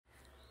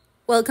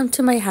Welcome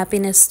to My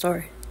Happyness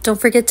Store. Don't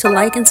forget to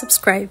like and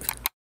subscribe.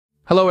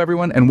 Hello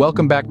everyone, and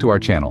welcome back to our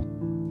channel.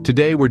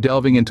 Today we're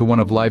delving into one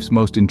of life's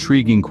most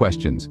intriguing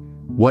questions.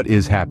 What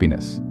is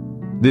happiness?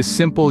 This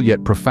simple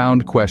yet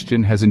profound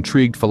question has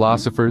intrigued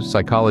philosophers,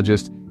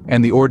 psychologists,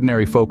 and the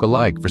ordinary folk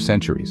alike for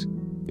centuries.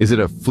 Is it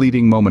a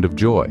fleeting moment of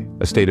joy,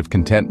 a state of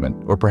contentment,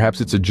 or perhaps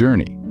it's a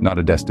journey, not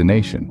a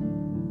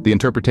destination? The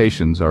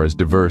interpretations are as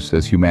diverse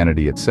as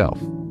humanity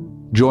itself.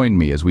 Join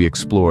me as we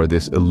explore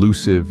this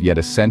elusive yet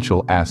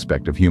essential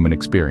aspect of human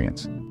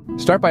experience.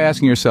 Start by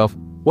asking yourself,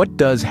 what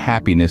does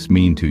happiness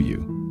mean to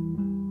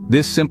you?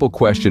 This simple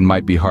question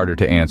might be harder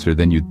to answer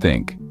than you'd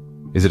think.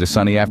 Is it a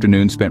sunny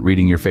afternoon spent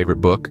reading your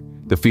favorite book,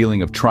 the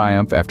feeling of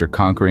triumph after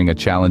conquering a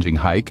challenging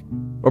hike,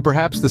 or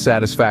perhaps the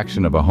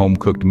satisfaction of a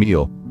home-cooked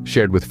meal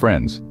shared with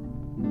friends?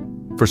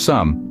 For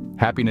some,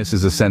 happiness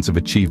is a sense of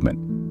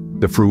achievement,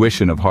 the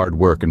fruition of hard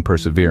work and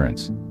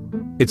perseverance.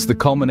 It's the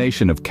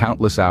culmination of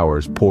countless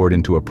hours poured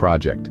into a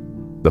project,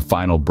 the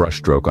final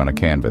brushstroke on a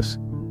canvas,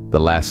 the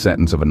last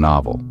sentence of a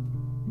novel.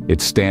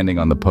 It's standing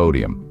on the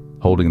podium,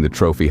 holding the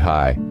trophy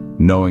high,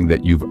 knowing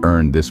that you've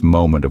earned this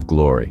moment of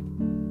glory.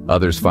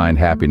 Others find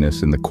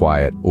happiness in the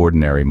quiet,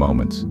 ordinary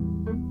moments.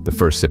 The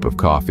first sip of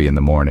coffee in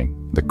the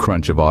morning, the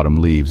crunch of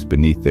autumn leaves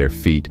beneath their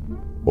feet,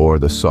 or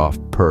the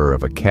soft purr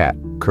of a cat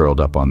curled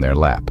up on their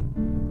lap.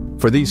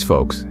 For these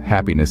folks,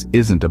 happiness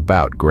isn't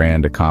about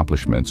grand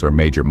accomplishments or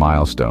major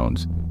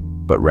milestones,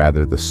 but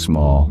rather the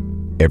small,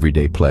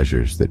 everyday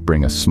pleasures that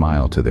bring a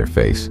smile to their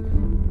face.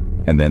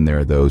 And then there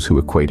are those who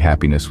equate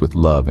happiness with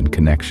love and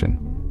connection.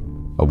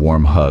 A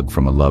warm hug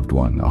from a loved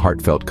one, a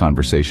heartfelt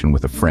conversation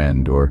with a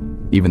friend, or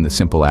even the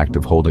simple act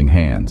of holding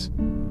hands.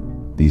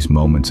 These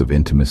moments of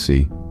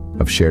intimacy,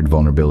 of shared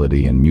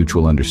vulnerability and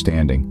mutual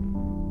understanding,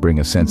 bring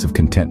a sense of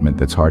contentment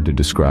that's hard to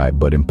describe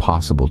but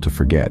impossible to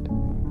forget.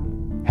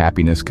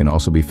 Happiness can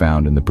also be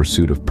found in the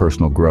pursuit of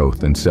personal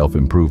growth and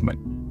self-improvement.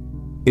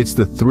 It's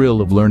the thrill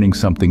of learning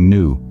something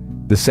new,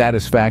 the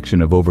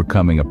satisfaction of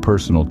overcoming a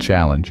personal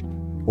challenge,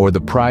 or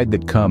the pride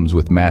that comes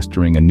with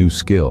mastering a new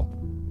skill.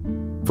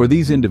 For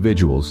these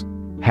individuals,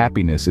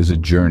 happiness is a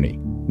journey,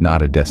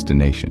 not a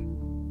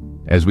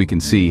destination. As we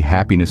can see,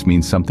 happiness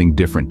means something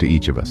different to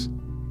each of us.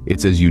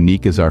 It's as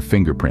unique as our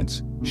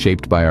fingerprints,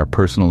 shaped by our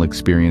personal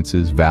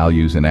experiences,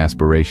 values, and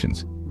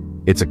aspirations.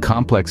 It's a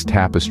complex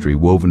tapestry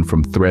woven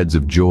from threads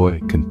of joy,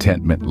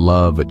 contentment,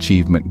 love,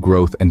 achievement,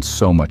 growth, and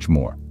so much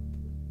more.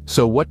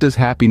 So what does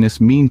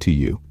happiness mean to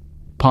you?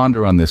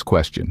 Ponder on this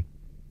question.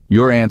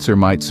 Your answer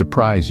might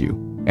surprise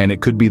you, and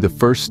it could be the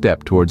first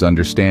step towards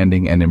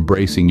understanding and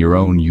embracing your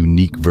own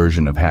unique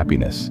version of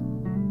happiness.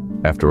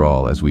 After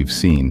all, as we've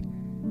seen,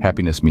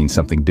 happiness means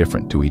something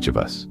different to each of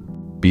us.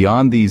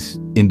 Beyond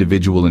these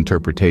individual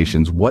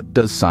interpretations, what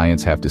does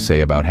science have to say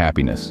about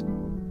happiness?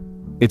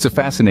 It's a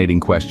fascinating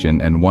question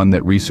and one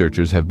that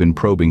researchers have been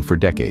probing for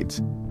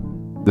decades.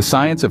 The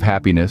science of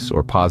happiness,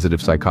 or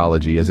positive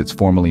psychology as it's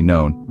formally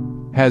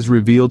known, has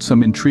revealed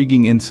some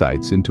intriguing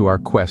insights into our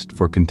quest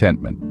for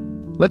contentment.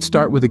 Let's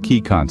start with a key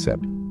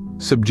concept: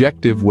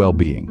 subjective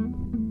well-being.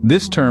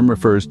 This term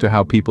refers to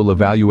how people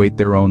evaluate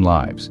their own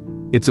lives.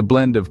 It's a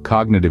blend of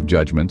cognitive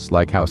judgments,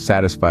 like how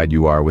satisfied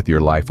you are with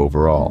your life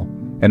overall,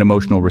 and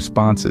emotional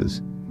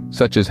responses,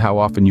 such as how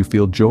often you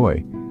feel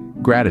joy,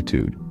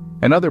 gratitude,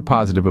 and other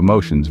positive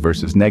emotions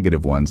versus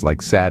negative ones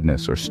like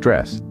sadness or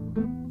stress.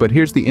 But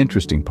here's the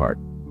interesting part.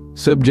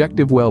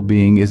 Subjective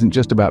well-being isn't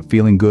just about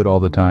feeling good all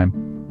the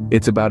time.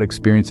 It's about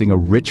experiencing a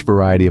rich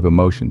variety of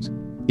emotions,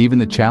 even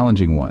the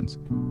challenging ones,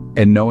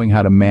 and knowing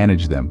how to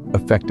manage them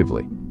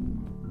effectively.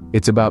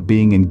 It's about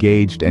being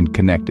engaged and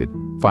connected,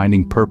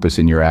 finding purpose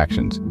in your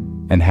actions,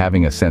 and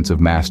having a sense of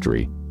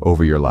mastery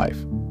over your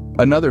life.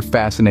 Another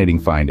fascinating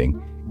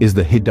finding is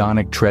the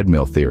hedonic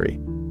treadmill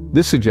theory.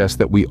 This suggests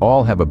that we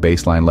all have a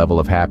baseline level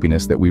of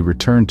happiness that we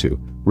return to,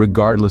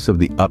 regardless of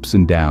the ups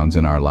and downs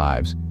in our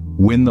lives.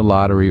 Win the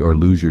lottery or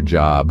lose your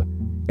job,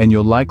 and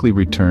you'll likely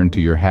return to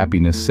your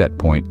happiness set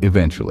point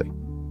eventually.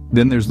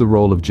 Then there's the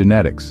role of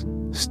genetics.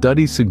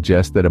 Studies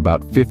suggest that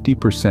about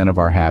 50% of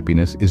our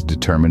happiness is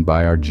determined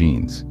by our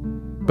genes.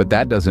 But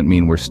that doesn't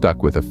mean we're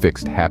stuck with a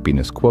fixed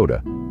happiness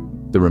quota.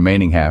 The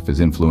remaining half is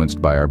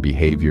influenced by our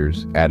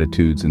behaviors,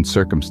 attitudes, and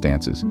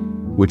circumstances,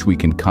 which we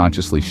can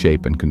consciously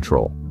shape and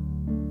control.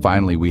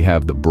 Finally, we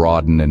have the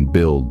broaden and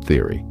build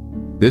theory.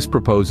 This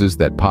proposes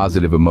that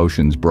positive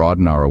emotions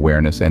broaden our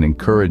awareness and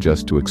encourage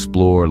us to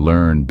explore,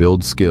 learn,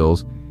 build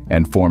skills,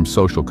 and form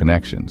social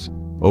connections.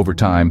 Over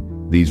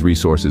time, these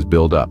resources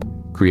build up,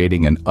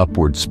 creating an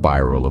upward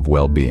spiral of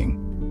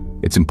well-being.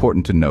 It's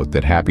important to note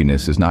that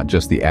happiness is not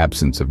just the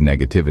absence of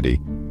negativity.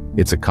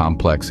 It's a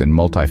complex and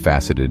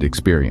multifaceted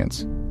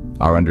experience.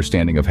 Our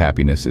understanding of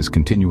happiness is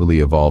continually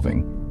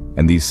evolving,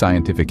 and these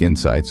scientific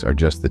insights are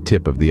just the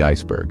tip of the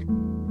iceberg.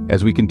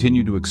 As we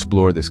continue to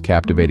explore this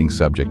captivating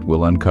subject,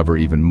 we'll uncover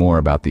even more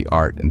about the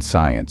art and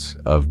science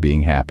of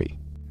being happy.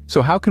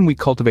 So how can we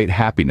cultivate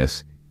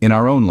happiness in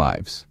our own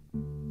lives?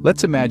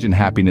 Let's imagine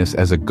happiness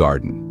as a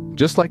garden.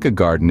 Just like a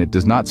garden, it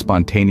does not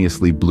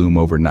spontaneously bloom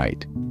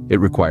overnight. It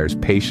requires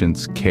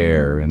patience,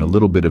 care, and a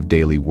little bit of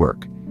daily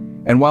work.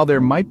 And while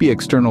there might be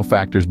external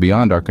factors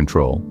beyond our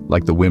control,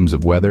 like the whims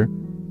of weather,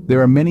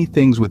 there are many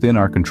things within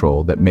our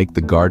control that make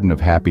the garden of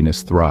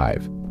happiness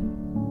thrive.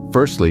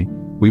 Firstly,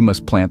 we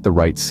must plant the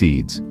right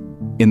seeds.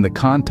 In the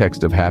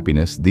context of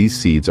happiness, these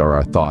seeds are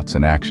our thoughts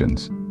and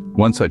actions.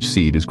 One such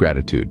seed is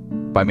gratitude.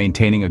 By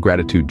maintaining a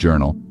gratitude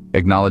journal,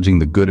 acknowledging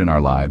the good in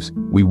our lives,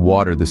 we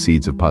water the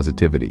seeds of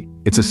positivity.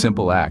 It's a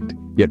simple act,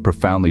 yet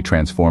profoundly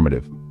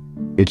transformative.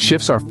 It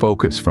shifts our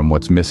focus from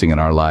what's missing in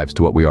our lives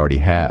to what we already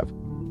have,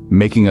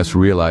 making us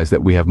realize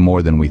that we have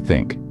more than we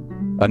think.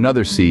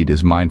 Another seed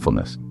is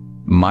mindfulness.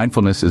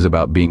 Mindfulness is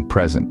about being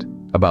present,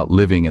 about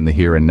living in the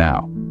here and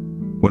now.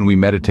 When we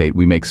meditate,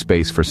 we make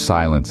space for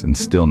silence and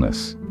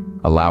stillness,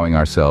 allowing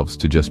ourselves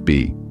to just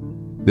be.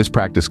 This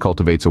practice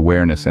cultivates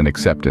awareness and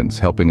acceptance,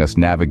 helping us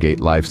navigate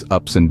life's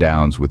ups and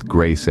downs with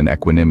grace and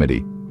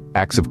equanimity.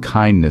 Acts of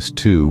kindness,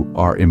 too,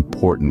 are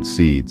important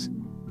seeds.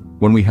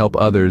 When we help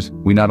others,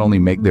 we not only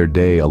make their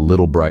day a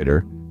little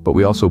brighter, but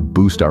we also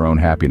boost our own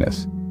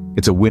happiness.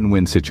 It's a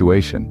win-win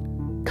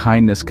situation.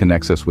 Kindness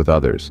connects us with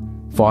others,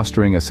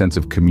 fostering a sense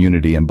of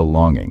community and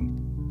belonging.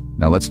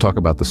 Now let's talk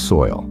about the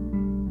soil.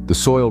 The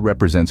soil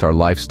represents our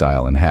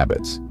lifestyle and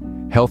habits.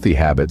 Healthy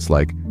habits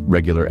like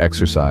regular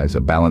exercise,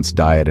 a balanced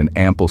diet, and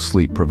ample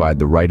sleep provide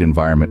the right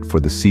environment for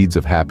the seeds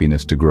of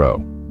happiness to grow.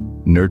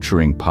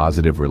 Nurturing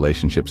positive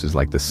relationships is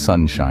like the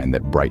sunshine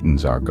that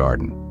brightens our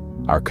garden.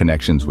 Our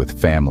connections with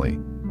family,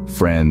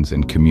 friends,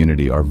 and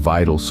community are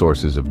vital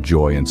sources of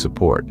joy and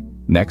support.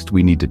 Next,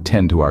 we need to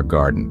tend to our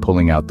garden,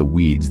 pulling out the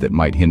weeds that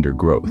might hinder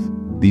growth.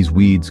 These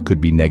weeds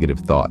could be negative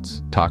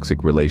thoughts,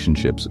 toxic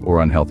relationships,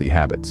 or unhealthy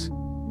habits.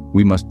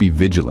 We must be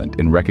vigilant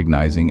in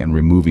recognizing and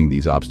removing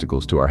these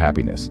obstacles to our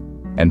happiness.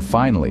 And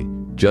finally,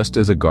 just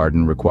as a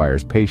garden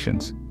requires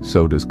patience,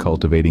 so does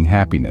cultivating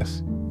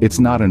happiness. It's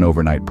not an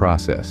overnight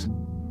process.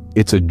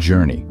 It's a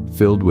journey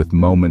filled with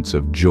moments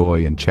of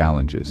joy and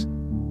challenges.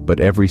 But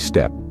every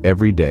step,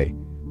 every day,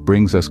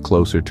 brings us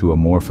closer to a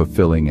more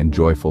fulfilling and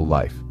joyful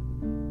life.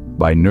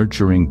 By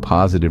nurturing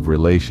positive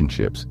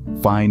relationships,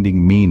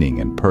 finding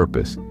meaning and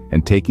purpose,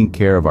 and taking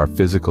care of our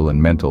physical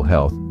and mental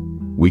health,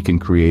 we can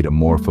create a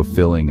more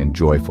fulfilling and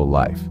joyful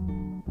life.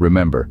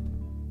 Remember,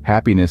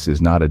 happiness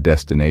is not a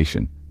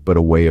destination, but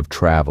a way of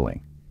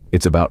traveling.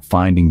 It's about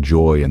finding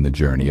joy in the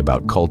journey,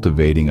 about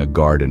cultivating a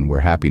garden where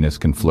happiness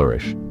can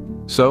flourish.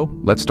 So,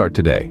 let's start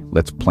today.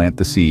 Let's plant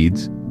the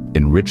seeds,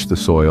 enrich the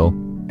soil,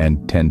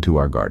 and tend to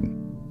our garden.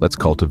 Let's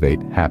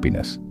cultivate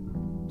happiness.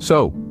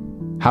 So,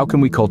 how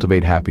can we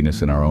cultivate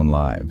happiness in our own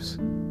lives?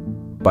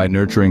 By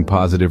nurturing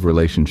positive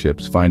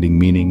relationships, finding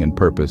meaning and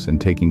purpose, and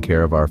taking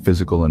care of our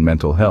physical and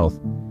mental health,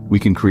 we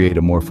can create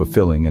a more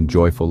fulfilling and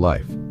joyful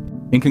life.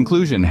 In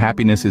conclusion,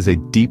 happiness is a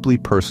deeply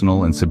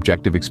personal and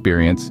subjective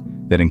experience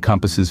that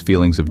encompasses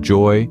feelings of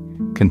joy,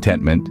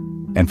 contentment,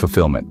 and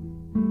fulfillment.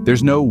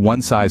 There's no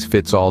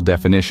one-size-fits-all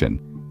definition,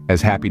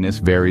 as happiness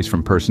varies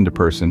from person to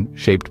person,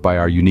 shaped by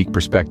our unique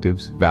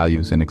perspectives,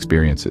 values, and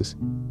experiences.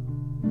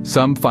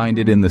 Some find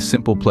it in the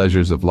simple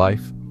pleasures of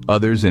life,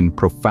 others in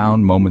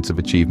profound moments of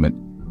achievement,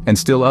 and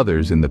still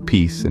others in the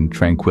peace and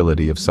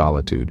tranquility of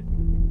solitude.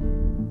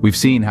 We've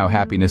seen how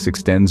happiness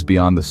extends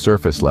beyond the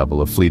surface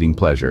level of fleeting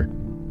pleasure,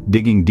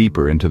 digging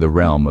deeper into the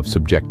realm of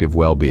subjective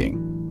well-being.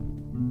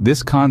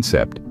 This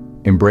concept,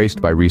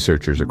 embraced by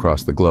researchers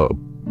across the globe,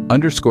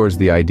 underscores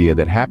the idea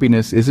that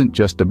happiness isn't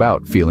just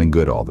about feeling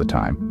good all the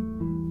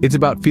time. It's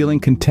about feeling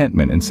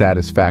contentment and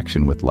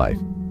satisfaction with life,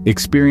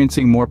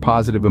 experiencing more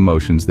positive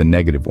emotions than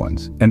negative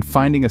ones, and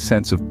finding a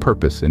sense of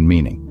purpose and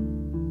meaning.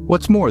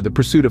 What's more, the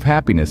pursuit of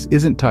happiness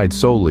isn't tied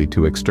solely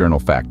to external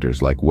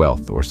factors like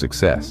wealth or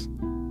success.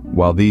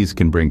 While these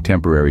can bring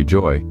temporary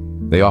joy,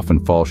 they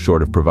often fall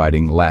short of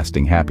providing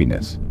lasting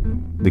happiness.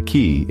 The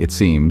key, it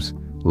seems,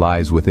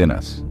 lies within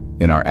us,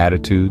 in our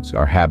attitudes,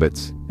 our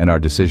habits, and our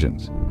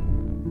decisions.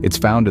 It's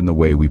found in the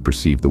way we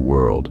perceive the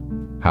world,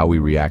 how we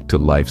react to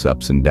life's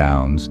ups and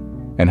downs,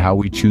 and how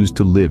we choose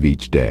to live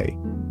each day.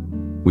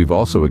 We've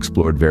also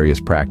explored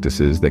various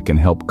practices that can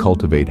help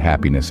cultivate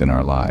happiness in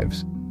our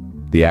lives.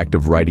 The act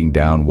of writing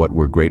down what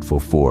we're grateful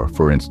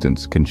for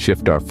instance, can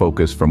shift our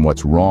focus from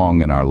what's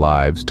wrong in our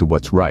lives to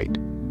what's right,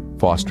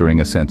 fostering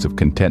a sense of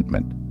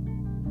contentment.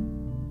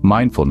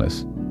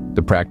 Mindfulness,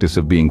 the practice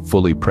of being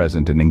fully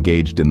present and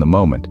engaged in the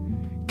moment,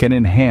 can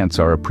enhance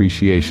our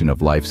appreciation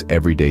of life's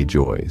everyday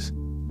joys.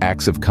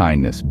 Acts of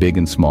kindness, big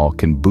and small,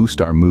 can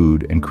boost our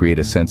mood and create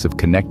a sense of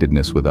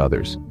connectedness with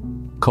others.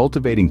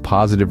 Cultivating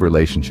positive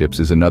relationships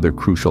is another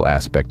crucial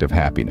aspect of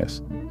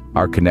happiness.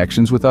 Our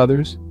connections with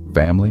others,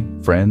 family,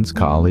 friends,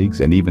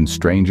 colleagues, and even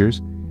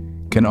strangers,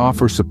 can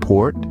offer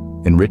support,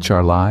 enrich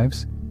our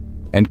lives,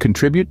 and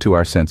contribute to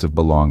our sense of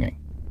belonging.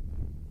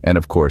 And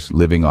of course,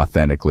 living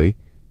authentically,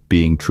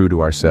 being true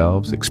to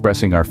ourselves,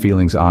 expressing our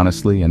feelings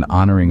honestly, and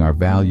honoring our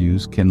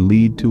values can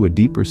lead to a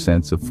deeper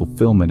sense of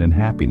fulfillment and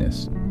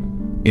happiness.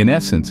 In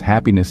essence,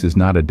 happiness is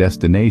not a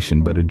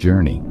destination but a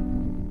journey.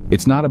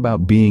 It's not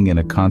about being in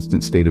a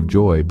constant state of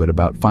joy, but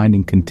about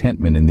finding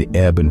contentment in the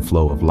ebb and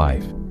flow of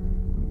life.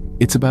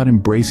 It's about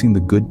embracing the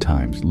good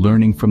times,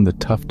 learning from the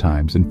tough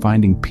times, and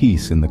finding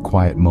peace in the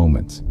quiet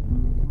moments.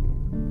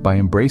 By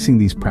embracing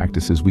these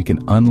practices, we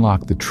can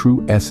unlock the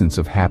true essence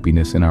of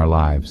happiness in our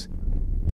lives.